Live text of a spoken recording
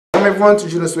welcome everyone to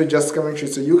Junosuede Just Commentary.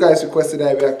 So you guys requested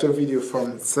I react to a video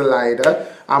from Slider.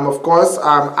 Of course,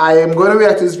 I am going to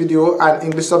react to this video and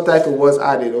English subtitle was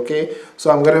added, okay?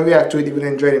 So I'm going to react to it, even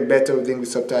enjoying it better with the English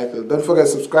subtitle. Don't forget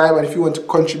to subscribe, and if you want to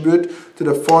contribute to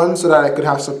the fund so that I could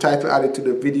have subtitle added to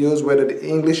the videos, whether the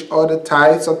English or the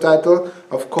Thai subtitle,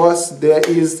 of course, there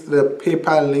is the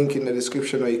PayPal link in the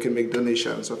description where you can make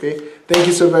donations, okay? Thank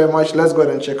you so very much. Let's go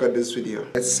ahead and check out this video.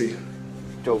 Let's see.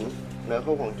 จุ๋มเนื้อ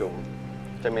คู่ของจุ๋ม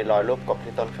จะมีรอยรูปกบ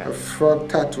ที่ต้นแขน A frog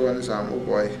tattoo on his arm. Oh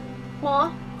boy. หมอ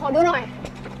ขอดูหน่อย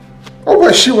Oh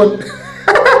boy, she won.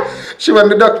 She won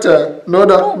the doctor. No.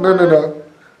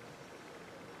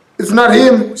 It's not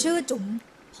him. ชื่อจุ๋ม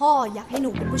พ่ออยากให้หนู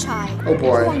เป็นผู้ชาย Oh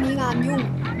boy. ช่วงนี้งานยุ่ง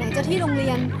ไหนจะที่โรงเรี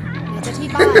ยนไหนจะที่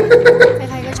บ้าน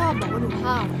ใครๆก็ชอบบอกว่าหนู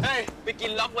ห้าวเฮ้ยไปกิ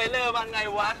นล็อกไวเลอร์บ้างไง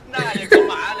วะหน้าอย่างกับ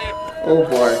หมาเลย Oh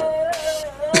boy.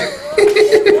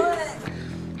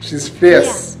 She's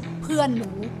fierce. เพื่อนหนู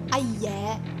ไอ้แย่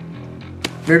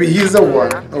Maybe he's the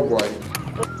one. Oh boy.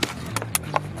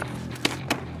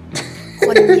 ค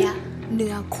นเนี้ยเ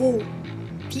นื้อคู่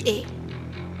พี่เอก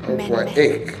Oh แมน boy. แมน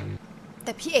Egg. แ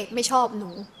ต่พี่เอกไม่ชอบห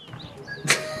นู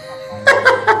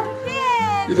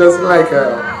He doesn't like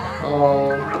her. Oh.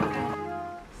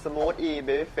 Smooth E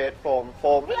Baby Face Foam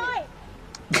พี่อ้อย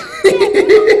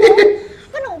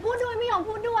ก็หนูพูดด้วยไม่ยอม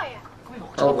พูดด้วยอ่ะ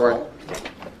Oh boy.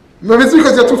 Maybe it's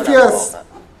because you're too fierce.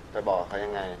 ไปบอกเขายั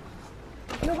งไง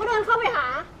หนูก็เดินเข้าไปหา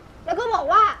แล้วก็บอก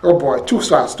ว่า Oh boy. Too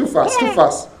fast.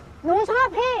 หนูชอบ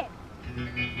พี่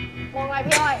มองไง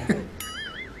พี่อ้อย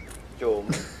จุ๋ม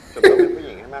ต้องเป็นผู้ห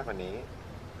ญิงให้มากกว่านี้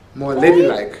More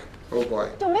ladylike. Oh boy.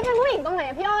 จุ๋มไม่เป็นผู้หญิงตรงไหน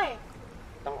พี่อ้อย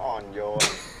ต้องอ่อนโยน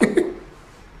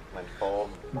เหมือนโฟม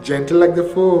Gentle like the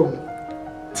foam.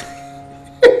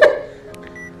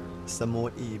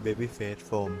 Smooth E Baby Face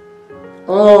Foam โฟ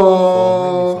ม Oh. ไม่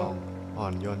มีฟองอ่อ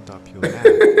นโยนต่อผิวหน้า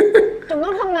จุ๋มต้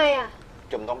องทำไงอ่ะ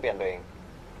จุ๋มต้องเปลี่ยนตัวเอง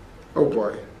Oh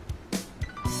boy.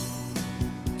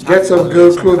 Get some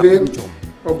girl clothing.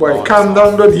 Oh boy. Calm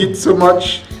down. Don't hit so much.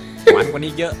 หวานกว่า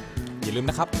นี้เยอะอย่าลืม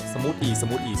นะครับสมูทอี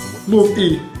Move E.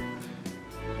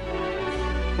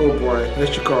 Oh boy. Here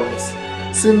she comes.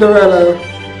 Cinderella.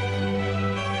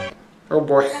 Oh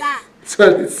boy. So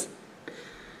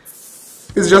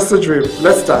it's just a dream.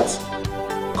 Let's start.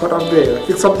 Cut up there.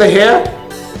 Fix up the hair.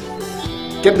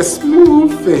 Get the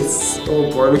smooth face. Oh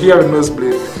boy. Look here, a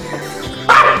nosebleed.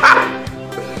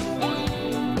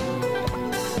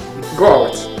 Go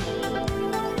out.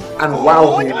 And wow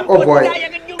him. Oh boy.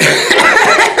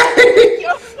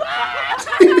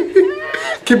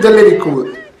 Keep the lady cool.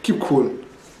 Keep cool.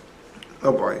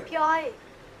 Oh boy. พี่อ้อย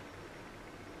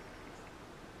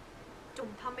จุ๋ม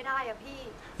ทำไม่ได้อ่ะพี่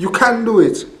You can do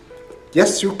it.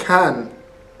 Yes, you can.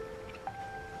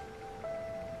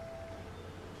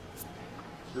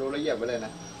 รู้ละเอียดไปเลยน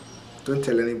ะ Don't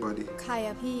tell anybody. ใครอ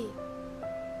ะพี่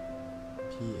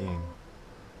พี่เอง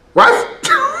What?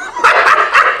 ทุ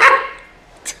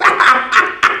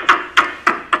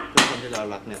กคนที่เรา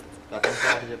รักเนี่ยเราต้องกล้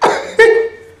าที่จะเปลี่ยน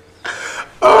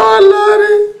Oh,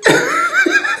 Lordy.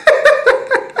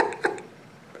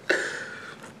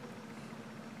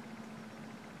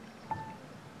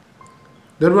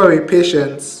 Don't worry,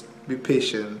 patience. Be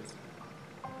patient.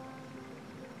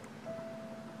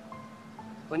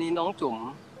 วันนี้น้องจุ๋ม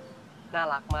น่า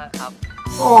รักมากครับ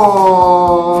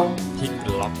Oh. พลิก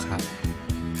ล็อกครับ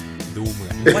ดูเหมื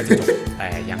อนว่าจะจบ แต่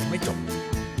ยังไม่จบ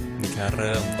นี่แค่เ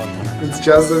ริ่มต้นเท่านั้น It's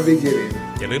just the beginning.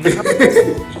 อย่าลืมนะครับ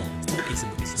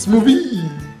Smoothie.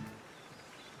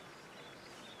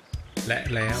 และ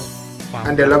แล้วความ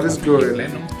And the love is growing. และ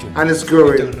น้องจุ๋ม And it's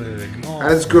growing. เจริญงอก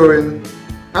And it's growing.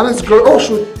 And it's growing. Oh,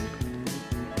 shoot.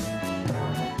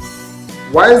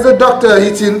 Why is the doctor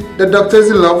hitting? The doctor is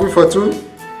in love with her too?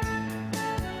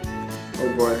 Oh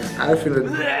boy, I feel it.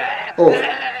 Oh.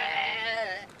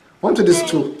 On to this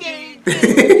too.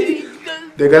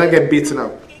 They're gonna get beaten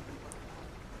up.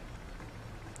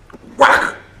 Whack!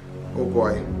 Oh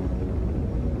boy.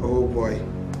 Oh boy.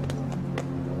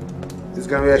 It's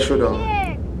gonna be a showdown.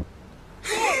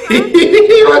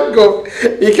 He won't go.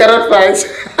 He cannot fight.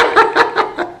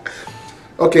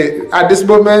 Okay, at this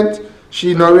moment, she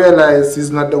now realized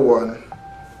he's not the one.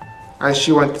 And she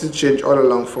wanted to change all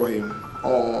along for him.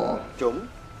 Oh. จุ๋ม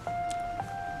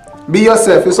Be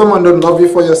yourself. If someone don't love you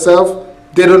for yourself,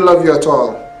 they don't love you at all.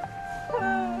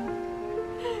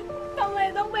 ทำไม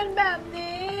ต้องเป็นแบบ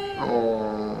นี้ Oh.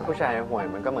 ผู้ชายห่วย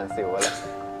มันก็เหมือนสิวแหละ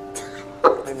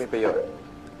ไม่มีประโยชน์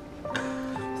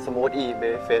Smooth E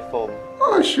Baby Face Foam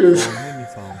Oh, shoot. ฟองไม่มี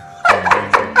ฟองอ่อน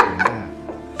โยนต่อผิวหน้า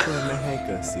ช่วยไม่ให้เ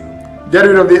กิดสิว Get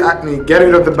rid of the acne. Get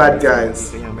rid of the bad guys.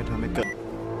 ก็ยังไม่ทำให้เกิด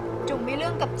จุ๋มมีเรื่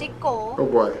องกับจิ๊กโก Oh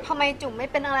boy. ทำไมจุ๋มไม่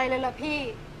เป็นอะไรเลยล่ะพี่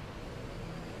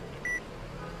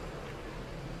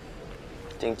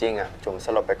จริงๆอ่ะจุ๋มส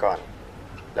ลบไปก่อน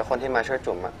แล้วคนที่มาช่วย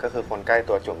จุ๋มก็คือคนใกล้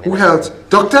ตัวจุ๋ม Who helped?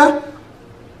 Doctor?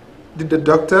 Did the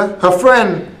doctor? Her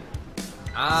friend?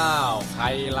 อ้าวใคร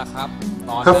ล่ะครับ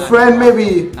ตอน Her friend maybe.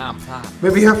 ห้ามพลาด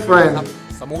Maybe her ครับ friend.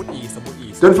 สมูทอีสมูทอี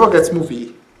Don't forget Smoothie.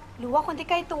 หรือว่าคนที่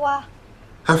ใกล้ตัว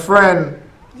Her friend.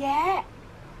 แย่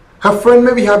Her friend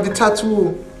maybe have the tattoo.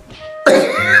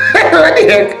 What the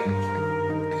heck?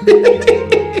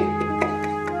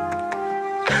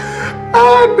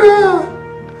 Oh no.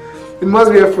 It must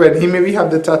be a friend. He maybe have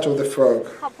the tattoo of the frog.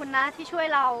 ขอบคุณนะที่ช่วย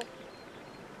เรา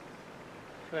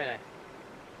ช่วยอะไร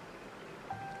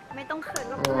ไม่ต้องเขิน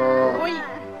หรอก Oh.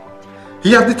 He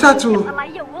have the tattoo. อะไร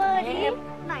อย่าเวอร์ดิ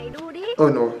ไหนดูดิ Oh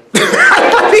no.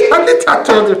 He have the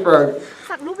tattoo of the frog.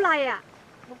 สักรูปอะไรอ่ะ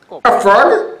A frog?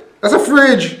 That's a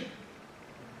fridge.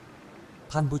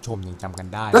 ท่านผู้ชมยังจำกัน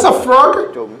ได้ That's a frog?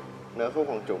 จุ๋มเนื้อคู่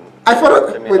ของจุ๋ม I thought,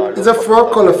 wait, is a frog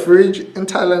called a fridge in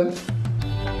Thailand?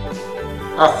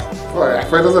 Oh, boy, I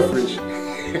thought it was a fridge.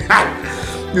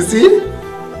 You see?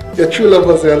 Your true love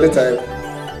was the only time.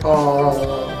 Oh.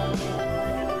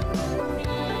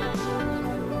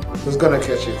 Who's gonna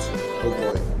catch it? Oh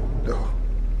boy.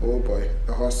 Oh boy,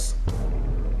 the horse.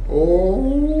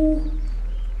 Oh.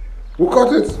 Who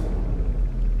caught it?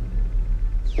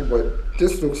 Oh boy,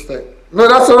 this looks like... No,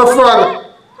 that's not a frog!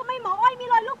 ทำไมหมออ้อยมี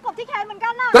รอยลูกกบที่แขนเหมือนกั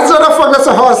นน่ะ That's not a frog, that's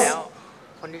a horse! แล้ว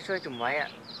คนที่ช่วยจุ๋มไว้อ่ะ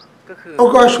ก็คือ Oh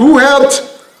gosh, who helped?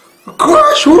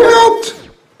 Gosh, who helped?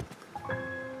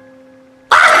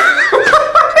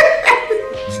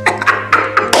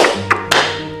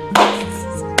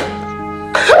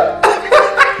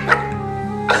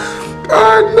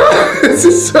 Oh no, this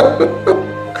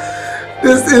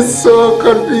is so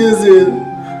confusing.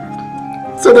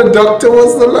 So the doctor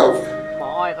was the love. หมอ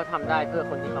อ้อยเขาทำได้เพื่อ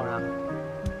คนที่เขารัก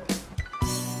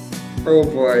Oh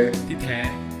boy. ที่แท้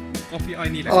ก็พี่อ้อย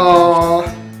นี่แหละ Oh.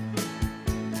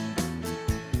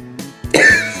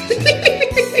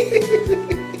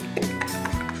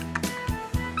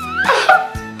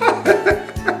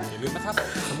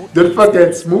 Don't forget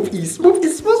Smoothie,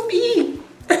 Smoothie, Smoothie.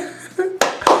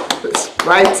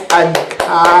 Sprite and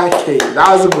khaki. That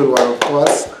was a good one, of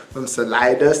course, from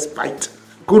Slider Sprite.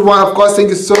 Good one, of course. Thank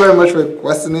you so very much for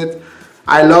requesting it.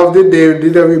 I loved it. They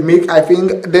did a remake. I think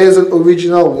there's an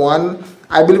original one.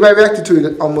 I believe I reacted to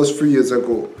it almost 3 years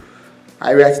ago.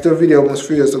 I reacted to a video almost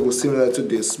 3 years ago similar to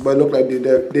this, but it looked like they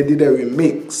did a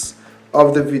remix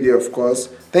of the video, of course.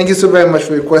 Thank you so very much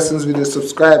for requesting this video.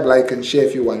 Subscribe, like, and share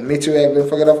if you want me to react. Don't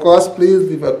forget, of course, please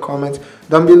leave a comment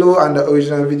down below, and the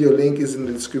original video link is in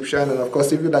the description. And of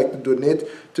course, if you'd like to donate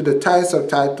to the Thai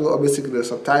subtitle, or basically the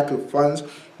subtitle funds,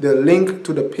 the link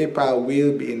to the PayPal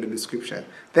will be in the description.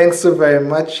 Thanks so very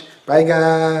much. Bye,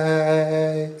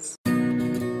 guys.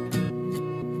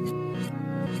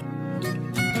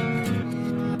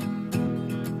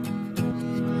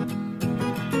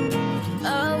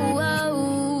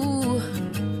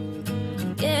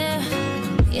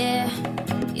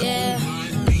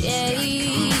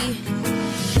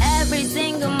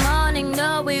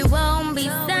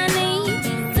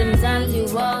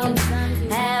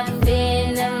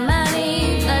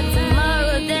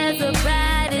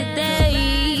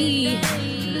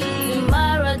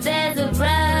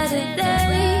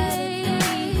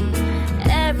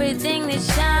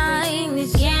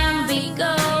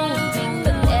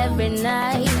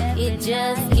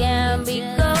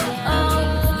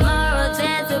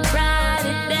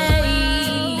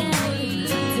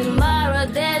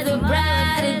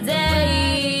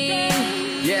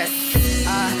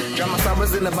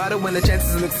 In the bottle when the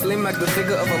chances look slim like the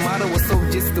figure of a model was so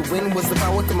just the win was the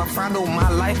power to my father. My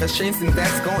life has changed and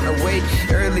that's gone away.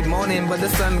 Early morning but the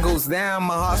sun goes down,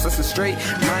 my heart starts to straight,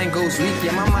 mind goes weak,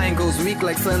 yeah my mind goes weak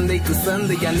like Sunday to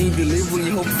Sunday. I need delivery,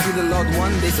 hope to see the Lord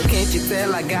one day. So can't you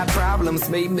tell I got problems,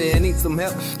 baby, I need some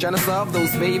help trying to solve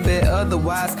those, baby,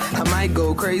 otherwise I might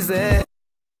go crazy.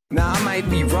 Now I might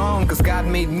be wrong, cause God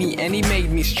made me and he made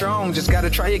me strong. Just gotta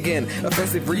try again,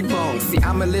 offensive rebound. See,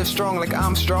 I'ma live strong like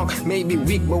I'm strong. Maybe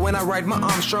weak, but when I ride my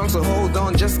arm strong. So hold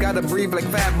on, just gotta breathe like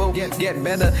Fabo. Get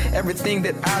better, everything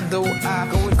that I do, I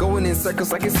going in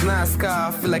circles like it's NASCAR.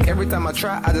 I feel like every time I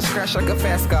try, I just crash like a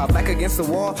fast car. Back against the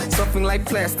wall, something like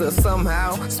plaster.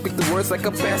 Somehow, speak the words like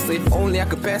a pastor. If only I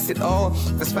could pass it all.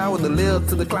 Fast forward the little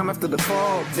to the climb after the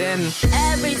fall. Then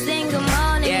every single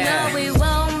morning, no, we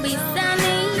won't be sunny.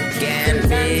 Sometimes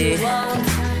we won't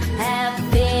have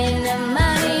been the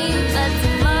money, but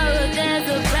tomorrow there's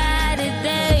a brighter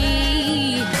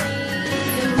day.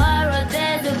 Tomorrow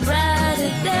there's a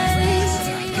brighter day.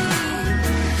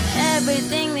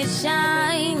 Everything that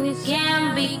shines can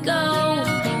be gold,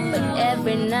 but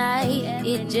every night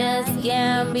it just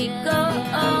can't be gold.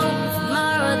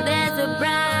 Tomorrow there's a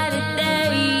brighter day.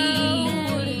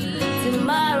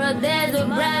 tomorrow there's a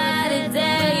bright